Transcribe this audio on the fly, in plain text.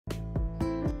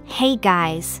Hey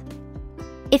guys!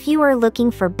 If you are looking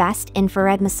for best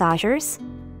infrared massagers,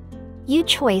 you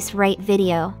choice right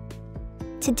video.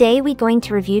 Today we going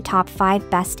to review top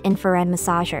 5 best infrared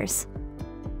massagers.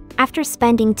 After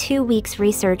spending 2 weeks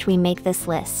research, we make this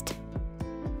list.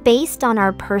 Based on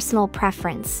our personal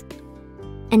preference.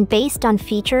 And based on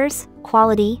features,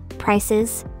 quality,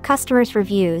 prices, customers'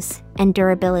 reviews, and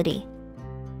durability.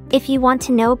 If you want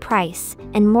to know price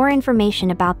and more information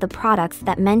about the products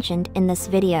that mentioned in this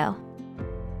video,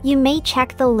 you may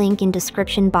check the link in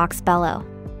description box below.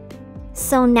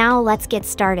 So now let's get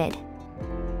started.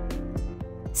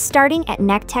 Starting at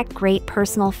Nectec Great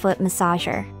Personal Foot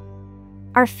Massager.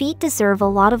 Our feet deserve a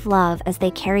lot of love as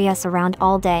they carry us around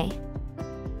all day.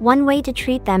 One way to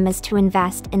treat them is to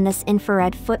invest in this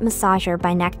infrared foot massager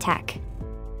by Nectec.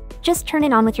 Just turn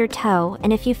it on with your toe,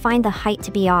 and if you find the height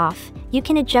to be off, you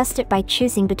can adjust it by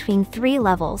choosing between 3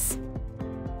 levels.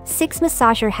 6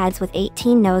 massager heads with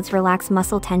 18 nodes relax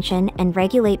muscle tension and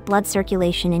regulate blood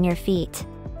circulation in your feet.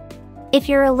 If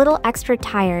you're a little extra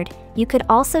tired, you could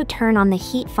also turn on the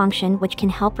heat function, which can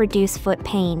help reduce foot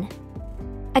pain.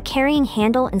 A carrying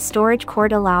handle and storage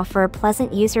cord allow for a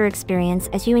pleasant user experience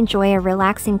as you enjoy a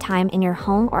relaxing time in your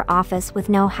home or office with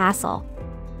no hassle.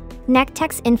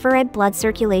 Nectec's infrared blood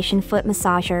circulation foot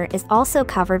massager is also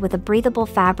covered with a breathable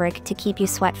fabric to keep you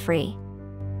sweat-free.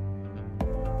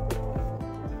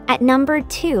 At number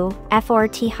 2,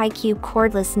 FORT HiQ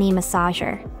Cordless Knee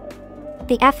Massager.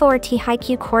 The FORT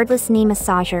HiQ Cordless Knee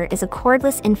Massager is a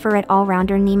cordless infrared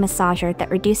all-rounder knee massager that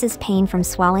reduces pain from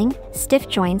swelling, stiff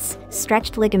joints,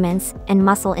 stretched ligaments, and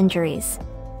muscle injuries.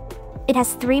 It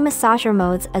has 3 massager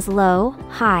modes as low,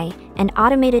 high, and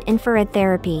automated infrared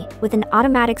therapy, with an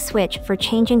automatic switch for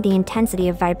changing the intensity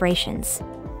of vibrations.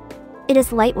 It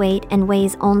is lightweight and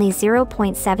weighs only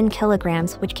 0.7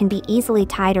 kilograms, which can be easily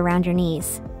tied around your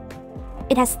knees.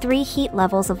 It has 3 heat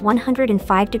levels of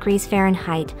 105 degrees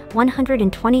Fahrenheit,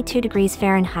 122 degrees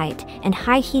Fahrenheit, and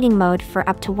high heating mode for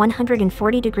up to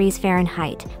 140 degrees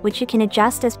Fahrenheit, which you can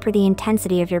adjust as per the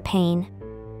intensity of your pain.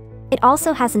 It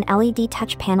also has an LED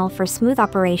touch panel for smooth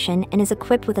operation and is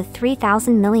equipped with a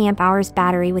 3000 mAh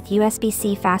battery with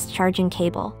USB-C fast charging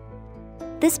cable.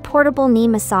 This portable knee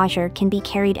massager can be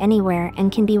carried anywhere and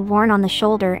can be worn on the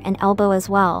shoulder and elbow as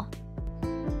well.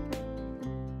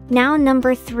 Now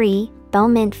number 3,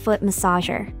 Belmint Foot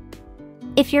Massager.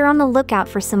 If you're on the lookout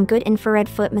for some good infrared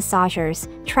foot massagers,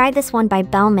 try this one by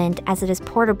Belmint as it is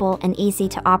portable and easy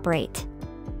to operate.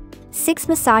 6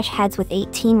 massage heads with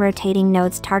 18 rotating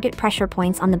nodes target pressure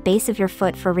points on the base of your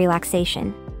foot for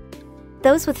relaxation.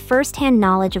 Those with first-hand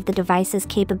knowledge of the device's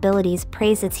capabilities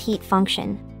praise its heat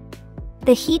function.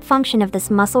 The heat function of this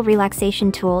muscle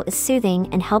relaxation tool is soothing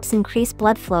and helps increase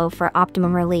blood flow for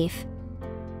optimum relief.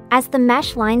 As the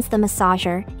mesh lines the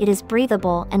massager, it is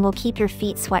breathable and will keep your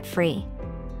feet sweat-free.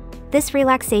 This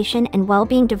relaxation and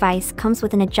well-being device comes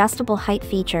with an adjustable height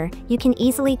feature. You can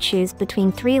easily choose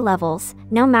between 3 levels.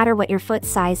 No matter what your foot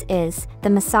size is, the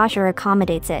massager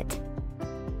accommodates it.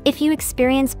 If you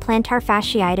experience plantar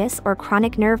fasciitis or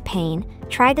chronic nerve pain,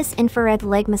 try this infrared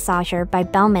leg massager by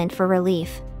Belmint for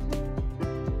relief.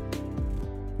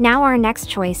 Now our next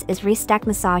choice is Restec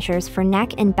Massagers for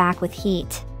neck and back with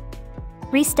heat.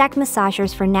 Restec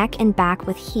Massagers for neck and back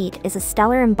with heat is a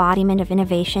stellar embodiment of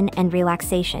innovation and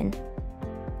relaxation.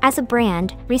 As a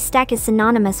brand, Restec is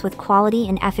synonymous with quality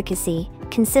and efficacy,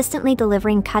 consistently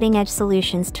delivering cutting-edge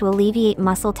solutions to alleviate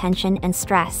muscle tension and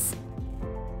stress.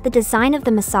 The design of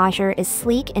the massager is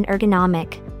sleek and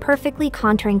ergonomic, perfectly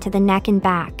contouring to the neck and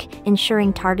back,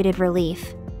 ensuring targeted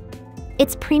relief.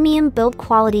 Its premium build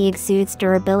quality exudes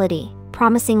durability,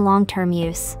 promising long-term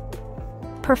use.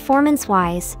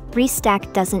 Performance-wise,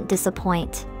 Restec doesn't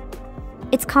disappoint.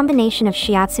 Its combination of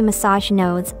shiatsu massage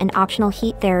nodes and optional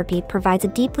heat therapy provides a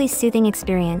deeply soothing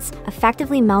experience,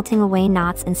 effectively melting away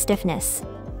knots and stiffness.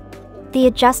 The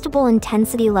adjustable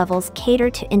intensity levels cater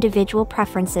to individual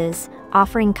preferences,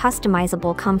 offering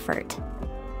customizable comfort.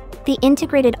 The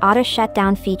integrated auto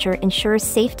shutdown feature ensures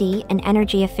safety and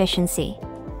energy efficiency.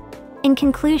 In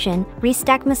conclusion,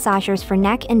 Restec Massagers for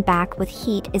neck and back with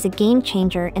heat is a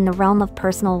game-changer in the realm of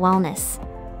personal wellness.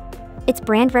 Its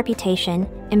brand reputation,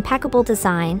 impeccable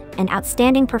design, and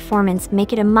outstanding performance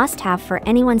make it a must-have for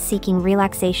anyone seeking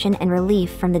relaxation and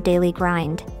relief from the daily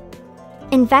grind.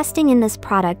 Investing in this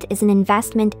product is an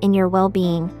investment in your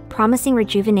well-being, promising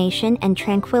rejuvenation and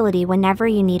tranquility whenever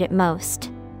you need it most.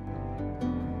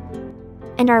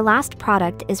 And our last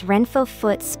product is Renpho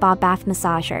Foot Spa Bath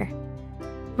Massager.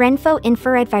 Renpho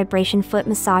Infrared Vibration Foot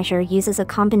Massager uses a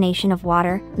combination of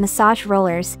water, massage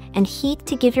rollers, and heat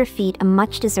to give your feet a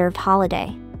much-deserved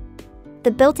holiday. The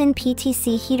built-in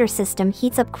PTC heater system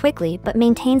heats up quickly but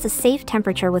maintains a safe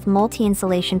temperature with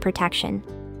multi-insulation protection.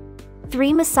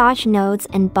 3 massage nodes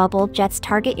and bubble jets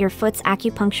target your foot's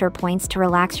acupuncture points to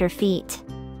relax your feet.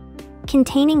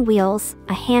 Containing wheels,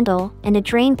 a handle, and a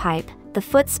drain pipe, the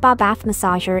Foot Spa Bath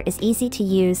Massager is easy to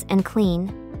use and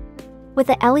clean. With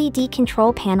a LED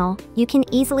control panel, you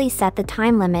can easily set the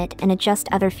time limit and adjust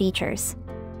other features.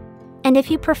 And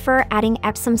if you prefer adding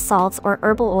Epsom salts or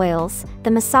herbal oils, the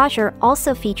massager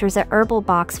also features a herbal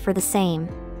box for the same.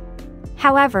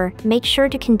 However, make sure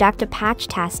to conduct a patch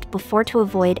test before to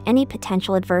avoid any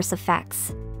potential adverse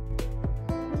effects.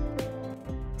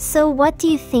 So what do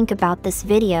you think about this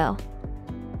video?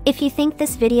 If you think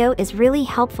this video is really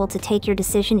helpful to take your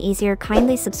decision easier,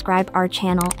 kindly subscribe our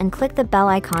channel and click the bell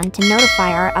icon to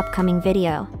notify our upcoming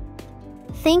video.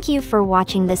 Thank you for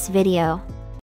watching this video.